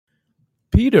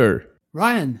Peter.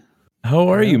 Ryan. How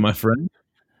are you, my friend?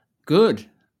 Good.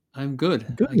 I'm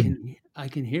good. Good. I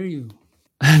can hear you.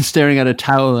 I'm staring at a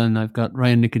towel and I've got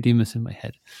Ryan Nicodemus in my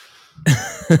head.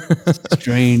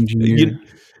 Strange.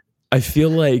 I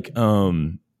feel like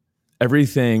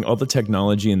everything, all the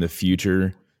technology in the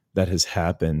future that has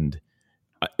happened,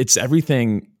 it's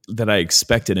everything that I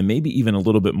expected, and maybe even a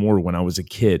little bit more when I was a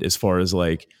kid, as far as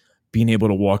like being able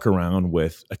to walk around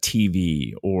with a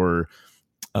TV or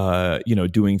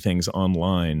doing things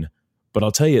online. But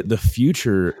I'll tell you, the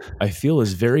future I feel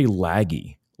is very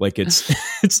laggy. Like it's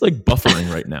it's like buffering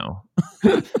right now.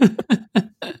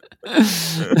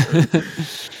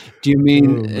 Do you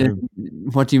mean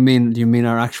what do you mean? Do you mean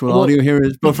our actual audio here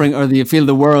is buffering, or do you feel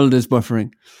the world is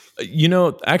buffering?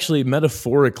 Actually,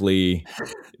 metaphorically,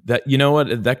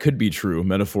 that could be true.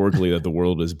 Metaphorically, that the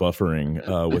world is buffering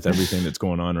with everything that's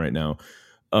going on right now.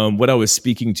 What I was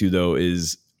speaking to, though,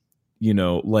 is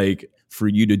like for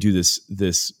you to do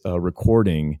this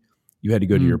recording, you had to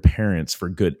go to your parents for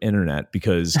good internet,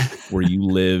 because where you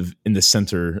live in the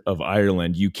center of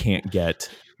Ireland, you can't get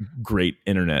great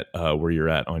internet where you're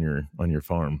at on your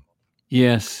farm.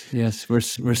 Yes, we're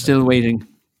still waiting.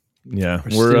 Yeah,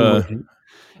 we're still waiting.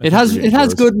 It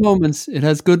has good moments. It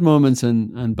has good moments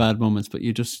and bad moments, but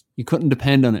you couldn't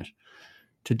depend on it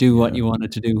to do what you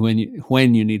wanted to do when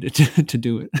you needed to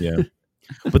do it. Yeah,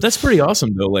 but that's pretty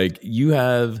awesome though. Like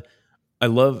I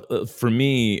love, for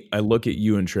me, I look at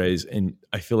you and Trey's, and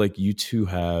I feel like you two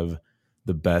have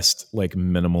the best like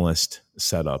minimalist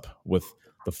setup with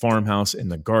the farmhouse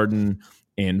and the garden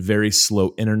and very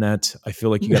slow internet. I feel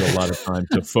like you got a lot of time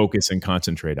to focus and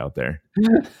concentrate out there.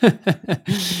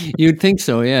 You'd think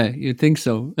so, yeah. You'd think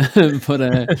so, but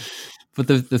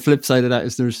the flip side of that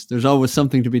is there's always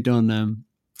something to be done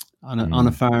on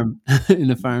a farm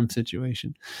in a farm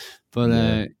situation. But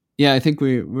I think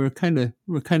we're kind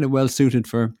of well suited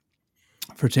for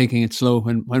taking it slow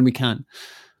when we can.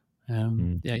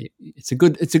 Yeah, it's a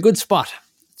good spot.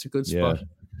 It's a good spot.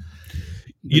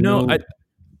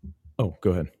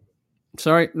 Go ahead.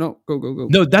 Sorry, no, go.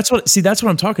 No, that's what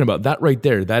I'm talking about. That right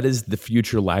there, that is the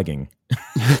future lagging.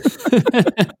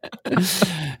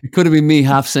 It could have been me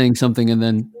half saying something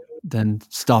and then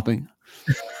stopping.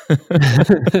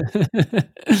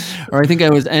 Or I think I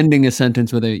was ending a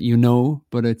sentence with a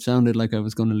but it sounded like I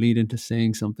was going to lead into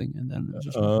saying something, and then it was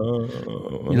just I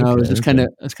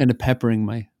was kind of peppering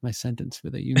my sentence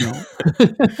with a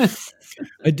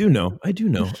I do know. I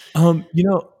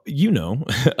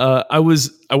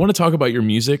want to talk about your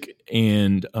music,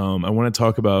 and I want to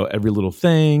talk about every little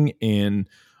thing, and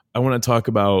I want to talk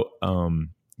about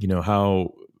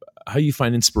how you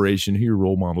find inspiration, who your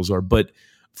role models are. But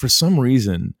for some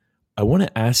reason, I want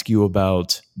to ask you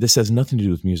about, this has nothing to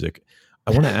do with music.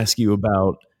 I want to ask you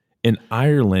about, in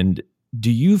Ireland, do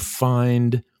you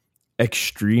find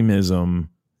extremism,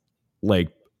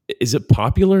 like, is it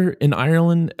popular in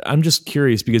Ireland? I'm just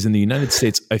curious, because in the United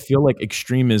States, I feel like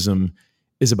extremism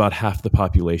is about half the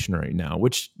population right now,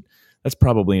 which that's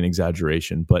probably an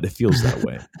exaggeration, but it feels that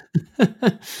way.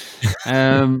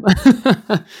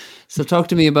 So talk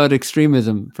to me about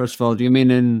extremism. First of all, do you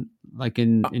mean in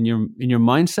your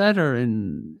mindset, or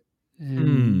in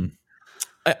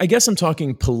I guess I'm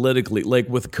talking politically, like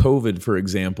with COVID, for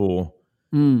example.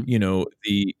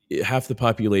 The half the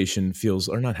population feels,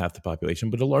 or not half the population,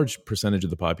 but a large percentage of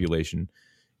the population,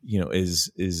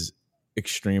 is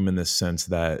extreme in the sense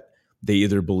that they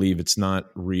either believe it's not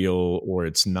real or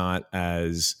it's not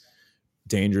as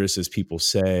dangerous as people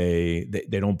say.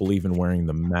 They don't believe in wearing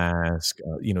the mask.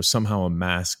 Somehow a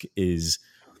mask is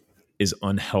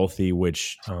unhealthy,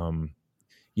 which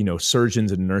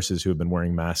surgeons and nurses who have been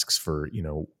wearing masks for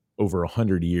over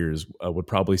 100 years would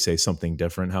probably say something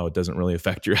different, how it doesn't really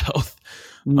affect your health.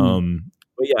 But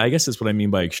yeah, I guess that's what I mean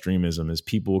by extremism, is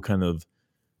people kind of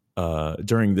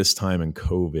during this time in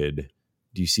COVID,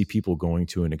 do you see people going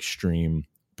to an extreme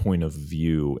point of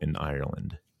view in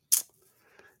Ireland?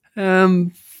 There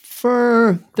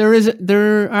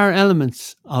are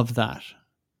elements of that,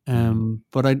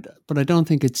 but I don't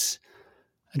think it's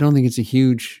a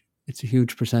huge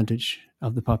percentage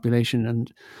of the population,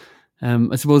 and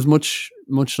I suppose much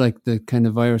like the kind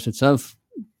of virus itself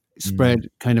spread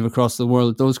kind of across the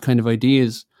world, those kind of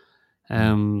ideas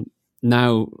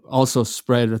now also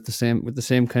spread with the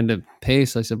same kind of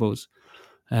pace, I suppose,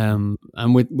 and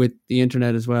with the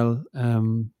internet as well.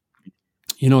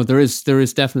 There is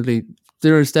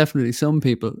definitely some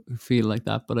people who feel like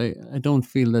that, but I don't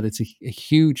feel that it's a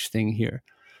huge thing here.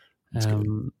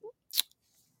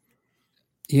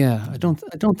 Yeah, I don't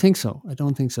think so.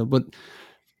 But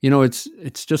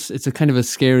it's a kind of a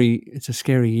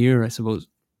scary year, I suppose.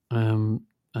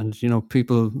 and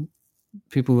people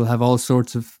will have all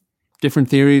sorts of different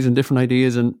theories and different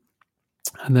ideas, and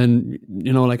then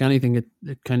like anything,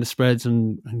 it kind of spreads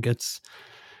and gets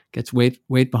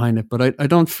weight behind it. But I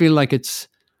don't feel like it's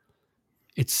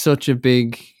such a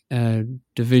big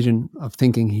division of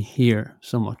thinking here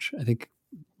so much. I think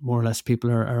more or less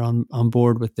people are on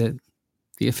board with the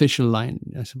official line,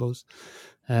 I suppose.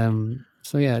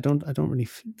 So yeah, I don't really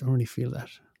feel that.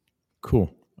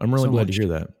 Cool. I'm really glad to hear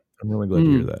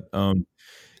that.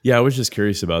 Yeah, I was just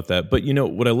curious about that. But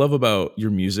what I love about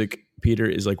your music, Peter,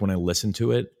 is like when I listen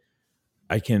to it,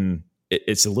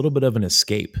 it's a little bit of an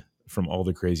escape from all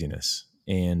the craziness.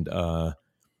 And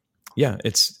yeah,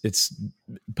 it's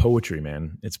poetry,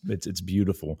 man. It's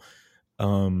beautiful.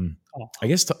 I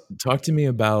guess talk to me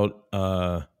about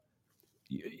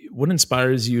what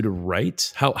inspires you to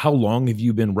write. How long have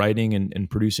you been writing and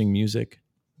producing music?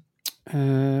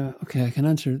 Okay, I can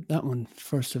answer that one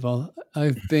first of all.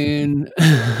 I've been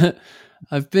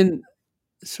I've been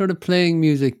sort of playing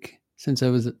music since I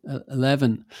was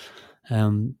 11.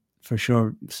 For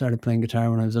sure, started playing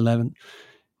guitar when I was 11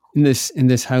 in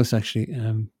this house, actually.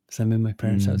 So I'm in my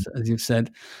parents' house, as you've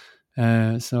said.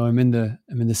 So I'm in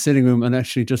the sitting room, and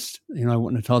actually, just I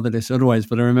wouldn't have thought of this otherwise,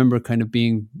 but I remember kind of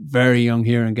being very young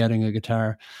here and getting a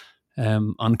guitar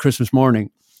on Christmas morning.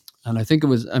 And I think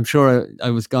I'm sure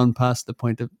I was gone past the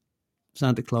point of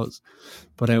Santa Claus,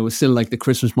 but it was still like the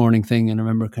Christmas morning thing. And I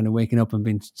remember kind of waking up and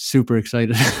being super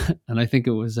excited. And I think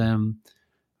it was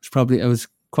probably, I was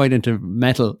quite into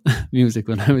metal music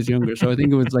when I was younger. So I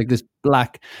think it was like this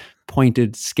black,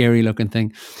 pointed, scary looking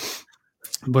thing.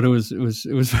 But it was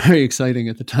very exciting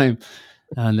at the time.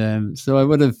 And so I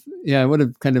would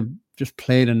have kind of just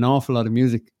played an awful lot of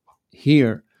music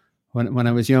here when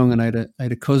I was young, and I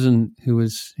had a cousin who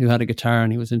had a guitar,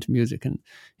 and he was into music, and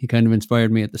he kind of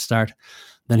inspired me at the start.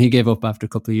 Then he gave up after a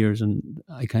couple of years, and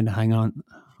I kind of hung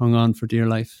on for dear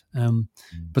life.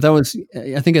 But that was,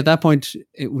 I think at that point,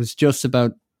 it was just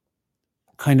about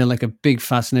kind of like a big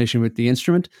fascination with the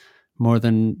instrument more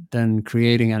than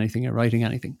creating anything or writing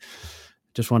anything.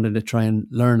 Just wanted to try and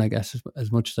learn, I guess, as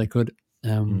much as I could.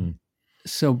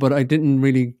 So, but I didn't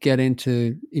really get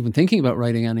into even thinking about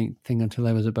writing anything until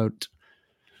I was about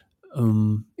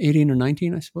 18 or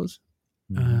 19, I suppose.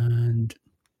 And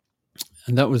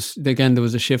that was, again, there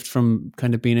was a shift from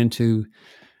kind of being into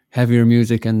heavier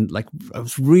music, and like I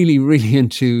was really, really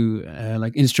into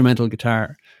like instrumental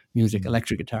guitar music,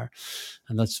 electric guitar,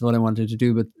 and that's what I wanted to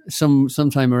do. But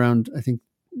sometime around, I think,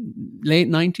 late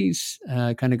 90s,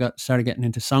 kind of started getting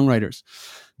into songwriters,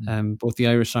 both the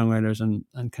Irish songwriters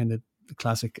and kind of the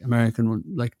classic American one,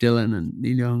 like Dylan and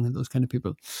Neil Young and those kind of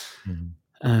people,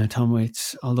 Tom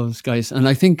Waits, all those guys. And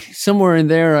I think somewhere in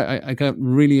there, I got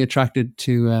really attracted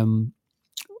to,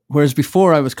 whereas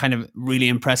before I was kind of really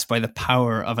impressed by the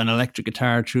power of an electric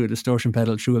guitar through a distortion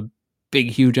pedal, through a big,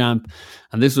 huge amp.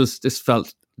 And this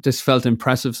felt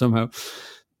impressive somehow.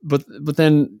 But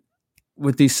then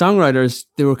with these songwriters,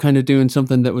 they were kind of doing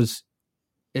something that was,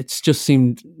 it just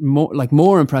seemed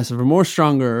more impressive or more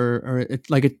stronger, or it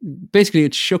basically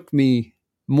shook me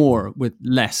more with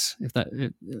less.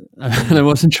 And I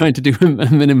wasn't trying to do a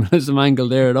minimalism angle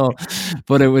there at all,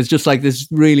 but it was just like this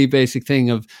really basic thing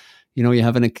of,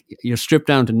 you're stripped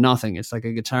down to nothing. It's like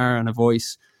a guitar and a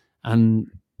voice, and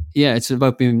yeah, it's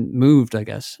about being moved, I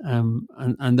guess.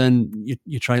 And then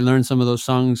you try to learn some of those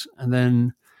songs, and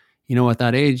then at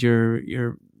that age,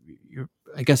 you're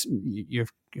I guess you're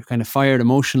kind of fired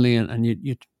emotionally, and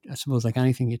you I suppose, like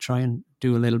anything, you try and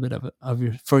do a little bit of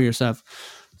for yourself.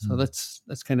 So that's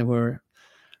kind of where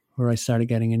I started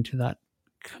getting into that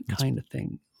kind of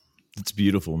thing. It's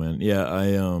beautiful, man. Yeah,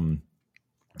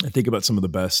 I think about some of the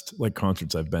best like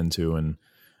concerts I've been to, and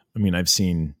I mean, I've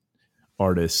seen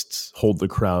artists hold the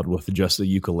crowd with just a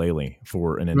ukulele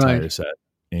for an entire set.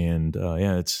 And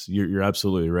yeah, you're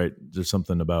absolutely right. There's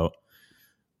something about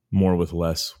more with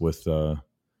less with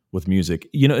music.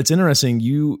 It's interesting.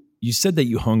 You said that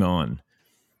you hung on,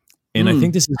 and I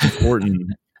think this is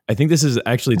important. I think this is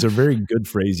actually, it's a very good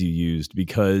phrase you used,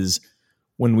 because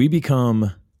when we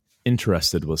become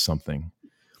interested with something,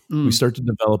 we start to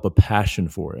develop a passion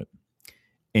for it,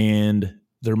 and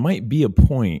there might be a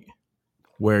point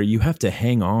where you have to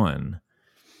hang on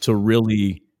to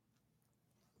really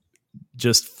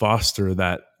just foster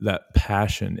that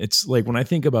passion. It's like, when I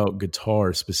think about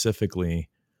guitar specifically,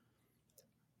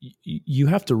 you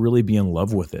have to really be in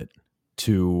love with it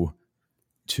to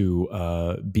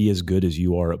be as good as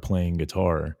you are at playing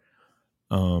guitar.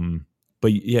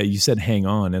 But yeah, you said hang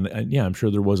on, and yeah, I'm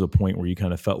sure there was a point where you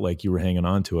kind of felt like you were hanging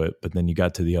on to it, but then you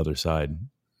got to the other side.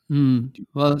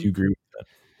 Well, do you agree with that?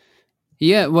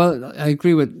 Yeah, well, I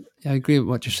agree with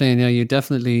what you're saying. Yeah, you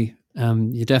definitely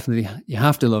you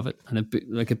have to love it, and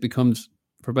it becomes,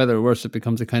 for better or worse, it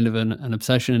becomes a kind of an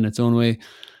obsession in its own way,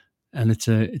 and it's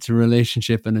a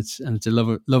relationship, and it's a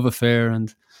love affair,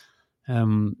 and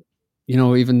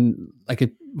even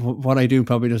like what I do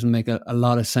probably doesn't make a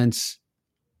lot of sense.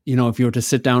 If you were to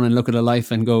sit down and look at a life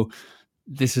and go,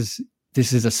 this is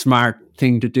a smart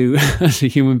thing to do as a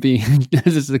human being.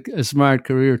 This is a smart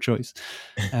career choice.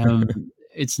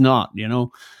 It's not,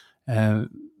 uh,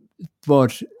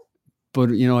 but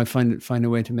I find a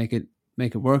way to make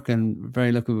it work, and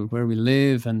very lucky with where we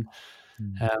live, and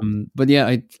but yeah,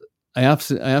 I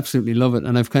absolutely love it,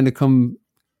 and I've kind of come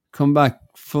back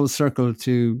full circle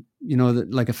to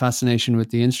like a fascination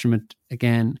with the instrument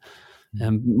again,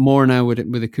 more now with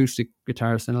acoustic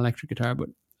guitars than electric guitar. But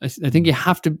I think you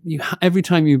have to, every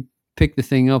time you pick the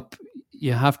thing up,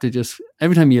 you have to just,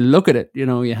 every time you look at it,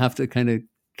 you have to kind of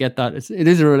get that. It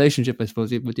is a relationship, I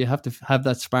suppose, but you have to have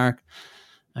that spark,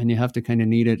 and you have to kind of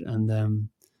need it. And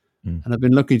I've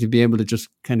been lucky to be able to just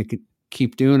kind of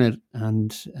keep doing it,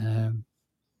 and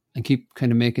keep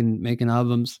kind of making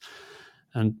albums,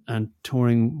 and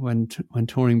touring when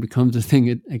touring becomes a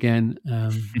thing again.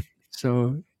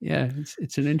 So yeah,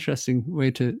 it's an interesting way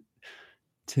to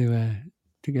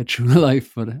get through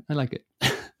life, but I like it.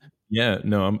 Yeah,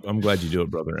 no, I'm glad you do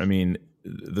it, brother. I mean,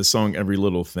 the song "Every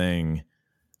Little Thing,"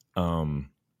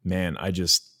 man,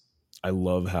 I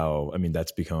love how, I mean,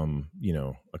 that's become,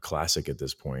 a classic at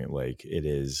this point. Like, it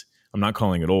is. I'm not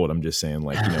calling it old. I'm just saying,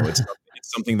 like, it's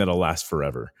something that'll last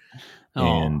forever.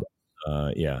 And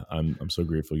yeah, I'm so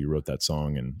grateful you wrote that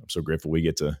song, and I'm so grateful we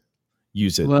get to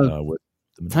use it. Well,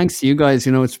 thanks to you guys.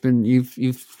 It's been,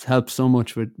 you've helped so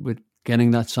much with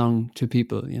getting that song to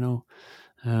people.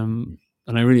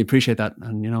 And I really appreciate that.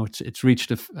 And it's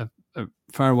reached a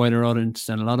far wider audience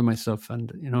than a lot of my stuff.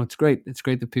 And it's great. It's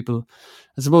great that people,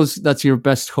 I suppose that's your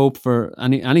best hope for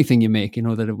anything you make.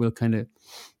 That it will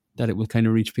kind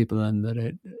of reach people, and that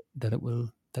it will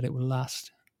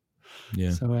last.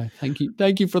 Yeah. So thank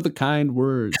you for the kind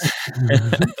words.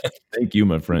 Thank you,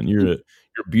 my friend. You're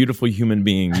a beautiful human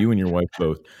being. You and your wife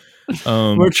both.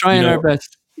 We're trying our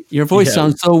best. Your voice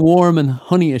sounds so warm and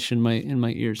honeyish in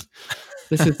my ears.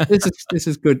 This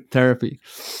is good therapy.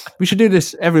 We should do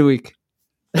this every week.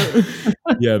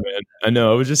 Yeah, man. I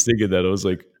know. I was just thinking that. I was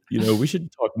like, we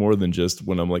should talk more than just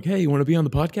when I'm like, hey, you want to be on the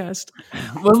podcast?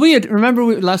 Well, remember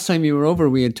last time you were over,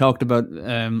 we had talked about,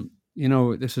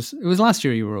 it was last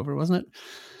year you were over, wasn't it?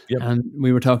 Yep. And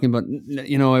we were talking about,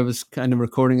 I was kind of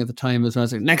recording at the time as well. I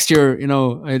was like, next year,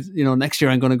 next year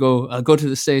I'll go to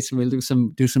the States, and we'll do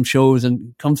some shows,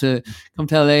 and come to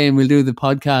LA, and we'll do the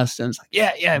podcast. And it's like,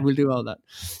 yeah, we'll do all that.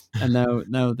 And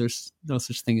now there's no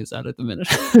such thing as that at the minute,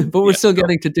 but we're still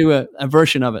getting to do a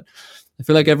version of it. I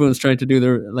feel like everyone's trying to do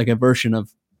their, like, a version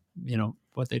of,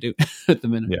 what they do at the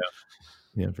minute.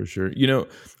 Yeah, for sure.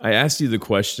 I asked you the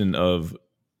question of,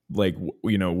 like,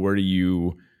 where do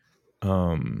you,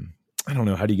 I don't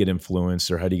know, how do you get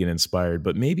influenced or how do you get inspired?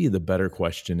 But maybe the better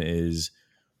question is,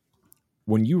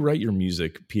 when you write your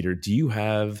music, Peter, do you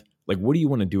have, like, what do you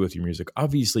want to do with your music?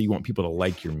 Obviously, you want people to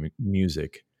like your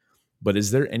music, but is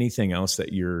there anything else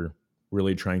that you're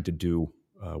really trying to do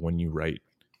when you write?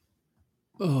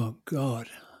 Oh God.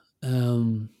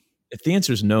 If the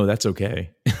answer is no, that's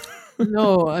okay.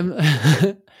 No,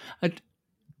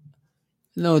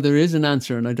 no, there is an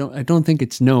answer, and I don't think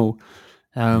it's no.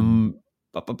 I'm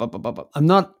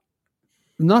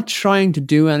not trying to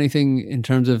do anything in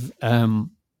terms of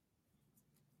I'm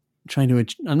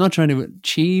not trying to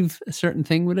achieve a certain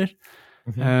thing with it.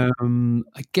 Mm-hmm.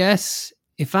 I guess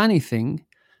if anything,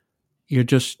 I'm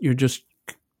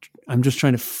just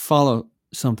trying to follow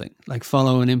something, like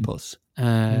follow an impulse.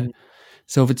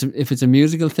 So if it's a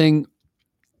musical thing,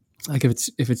 like if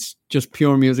it's just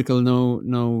pure musical,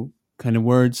 no kind of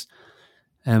words,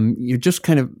 you're just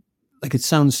kind of, like, it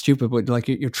sounds stupid, but like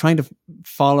you're trying to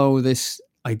follow this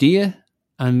idea,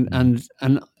 and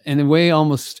in a way,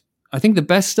 almost, I think the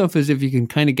best stuff is if you can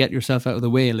kind of get yourself out of the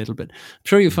way a little bit. I'm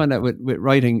sure you find that with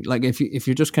writing, like if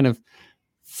you're just kind of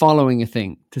following a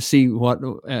thing to see what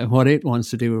it wants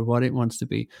to do or what it wants to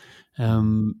be,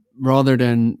 rather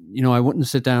than, I wouldn't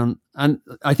sit down, and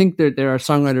I think there are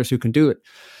songwriters who can do it.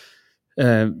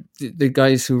 The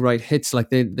guys who write hits, like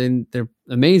they're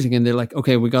amazing, and they're like,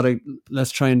 okay,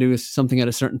 let's try and do something at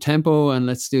a certain tempo, and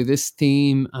let's do this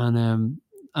theme, and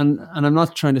I'm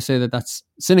not trying to say that that's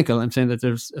cynical. I'm saying that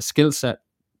there's a skill set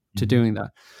to doing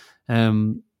that.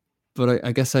 But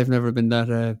I guess I've never been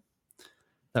that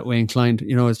that way inclined.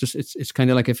 It's kind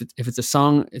of like if it's a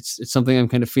song, it's something I'm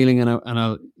kind of feeling, and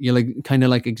I'll you like kind of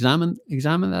like examine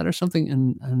that or something,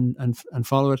 and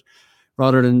follow it,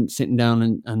 rather than sitting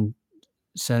down and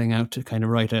setting out to kind of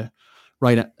write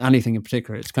anything in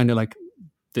particular. It's kind of like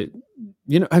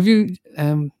have you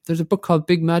there's a book called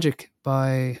Big Magic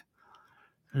by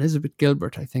Elizabeth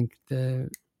Gilbert, I think, the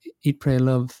Eat, Pray,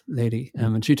 Love lady,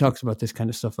 and she talks about this kind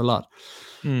of stuff a lot.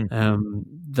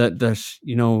 That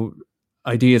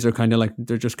ideas are kind of like,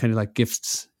 they're just kind of like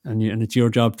gifts, and it's your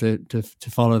job to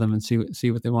follow them and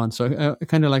see what they want. So I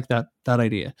kind of like that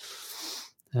idea.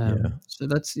 So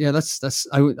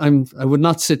I would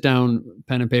not sit down,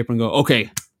 pen and paper, and go,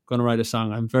 okay, going to write a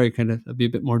song. I'm very I'd be a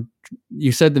bit more.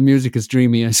 You said the music is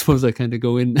dreamy. I suppose I kind of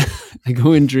go in,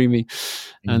 dreamy,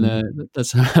 and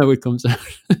that's how it comes out.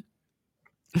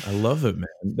 I love it, man.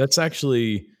 That's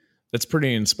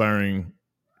pretty inspiring,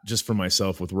 just for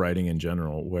myself with writing in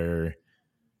general, where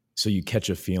so you catch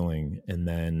a feeling and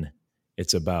then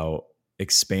it's about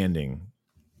expanding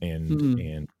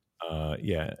and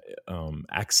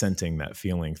accenting that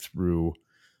feeling through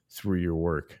your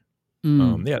work.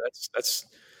 That's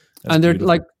and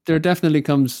beautiful. there definitely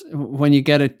comes when you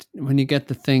get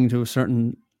the thing to a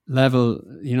certain level.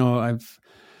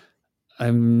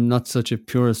 I'm not such a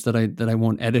purist that I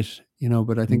won't edit,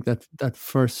 but I think that the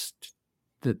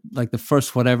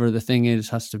first whatever the thing is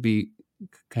has to be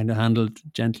kind of handled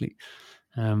gently.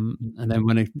 And then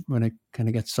when it kind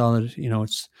of gets solid,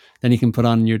 it's then you can put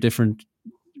on your different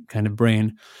kind of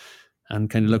brain and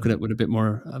kind of look at it with a bit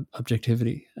more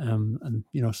objectivity, and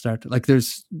start like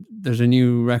there's a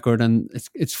new record, and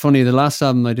it's funny, the last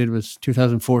album I did was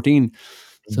 2014,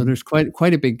 so there's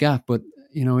quite a big gap, but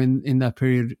in that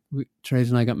period, Therese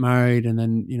and I got married, and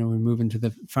then we moved into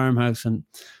the farmhouse, and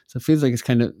so it feels like it's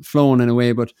kind of flown in a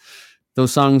way, but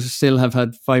those songs still have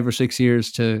had 5 or 6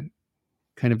 years to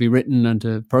kind of be written and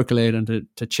to percolate and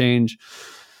to change.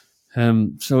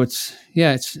 So it's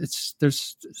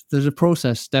there's a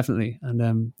process, definitely,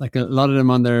 and like a lot of them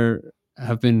on there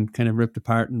have been kind of ripped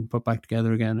apart and put back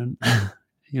together again,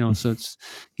 and so it's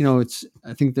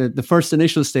I think the first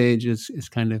initial stage is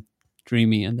kind of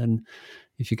dreamy, and then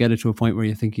if you get it to a point where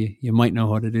you think you might know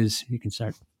what it is, you can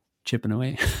start chipping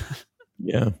away.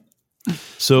 Yeah.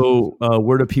 So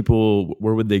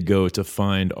where would they go to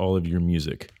find all of your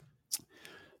music?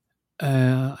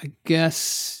 I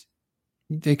guess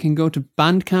they can go to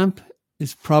Bandcamp.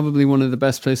 Is probably one of the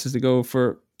best places to go,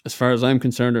 for as far as I'm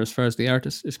concerned, or as far as the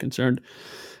artist is concerned,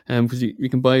 because you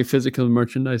can buy physical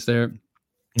merchandise there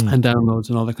and downloads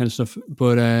and all that kind of stuff.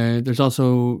 But there's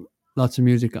also lots of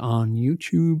music on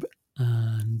YouTube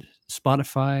and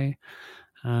Spotify,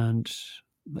 and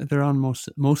they're on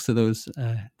most of those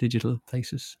digital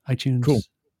places. iTunes. Cool.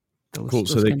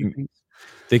 So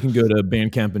they can go to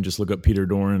Bandcamp and just look up Peter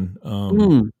Doran.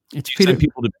 It's Peter.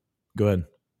 People to go ahead.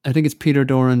 I think it's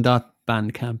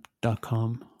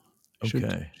peterdoran.bandcamp.com.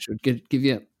 Okay. Should give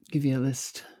you a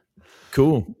list.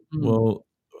 Cool. Well,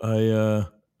 I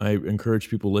encourage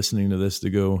people listening to this to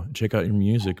go check out your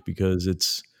music, because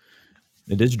it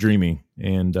is dreamy,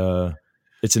 and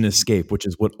it's an escape, which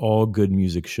is what all good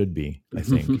music should be, I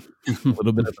think. A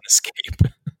little bit of an escape.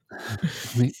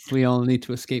 we all need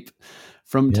to escape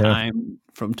from time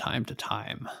to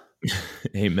time.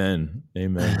 Amen,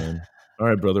 man. All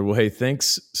right, brother. Well, hey,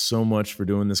 thanks so much for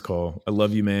doing this call. I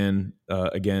love you, man.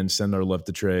 Again, send our love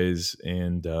to Therese,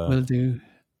 and will do.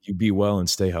 You be well and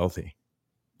stay healthy.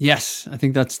 Yes, I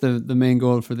think that's the main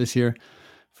goal for this year,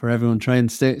 for everyone. Try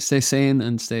and stay sane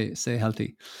and stay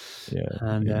healthy. Yeah.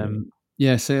 And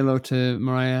say hello to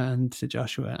Mariah and to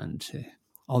Joshua and to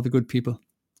all the good people.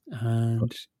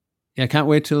 And I can't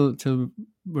wait till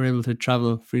we're able to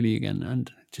travel freely again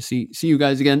and to see you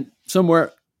guys again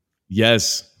somewhere.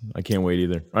 Yes, I can't wait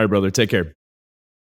either. All right, brother. Take care.